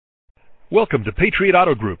Welcome to Patriot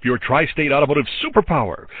Auto Group, your tri-state automotive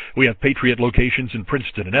superpower. We have Patriot locations in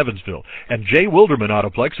Princeton and Evansville, and J. Wilderman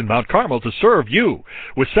Autoplex in Mount Carmel to serve you.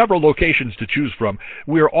 With several locations to choose from,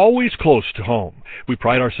 we are always close to home. We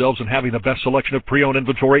pride ourselves on having the best selection of pre-owned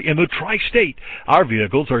inventory in the tri-state. Our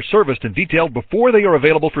vehicles are serviced and detailed before they are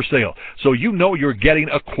available for sale, so you know you're getting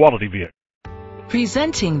a quality vehicle.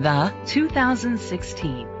 Presenting the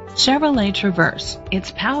 2016 Chevrolet Traverse.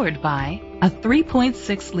 It's powered by a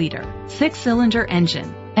 3.6-liter, 6-cylinder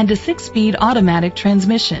engine and a 6-speed automatic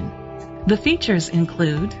transmission. The features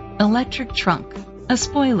include electric trunk, a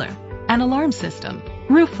spoiler, an alarm system,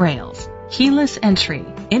 roof rails, keyless entry,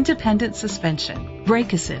 independent suspension,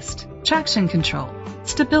 brake assist, traction control,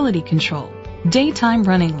 stability control, daytime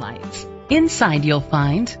running lights. Inside you'll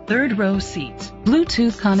find third-row seats,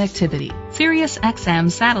 Bluetooth connectivity, Sirius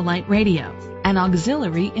XM satellite radio, an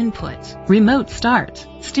auxiliary input, remote start,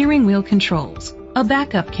 steering wheel controls, a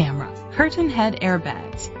backup camera, curtain head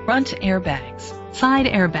airbags, front airbags, side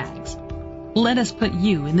airbags. Let us put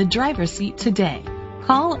you in the driver's seat today.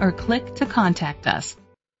 Call or click to contact us.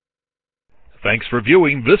 Thanks for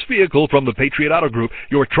viewing this vehicle from the Patriot Auto Group,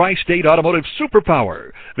 your tri-state automotive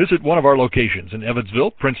superpower. Visit one of our locations in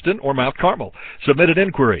Evansville, Princeton, or Mount Carmel. Submit an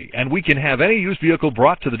inquiry, and we can have any used vehicle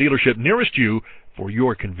brought to the dealership nearest you for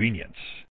your convenience.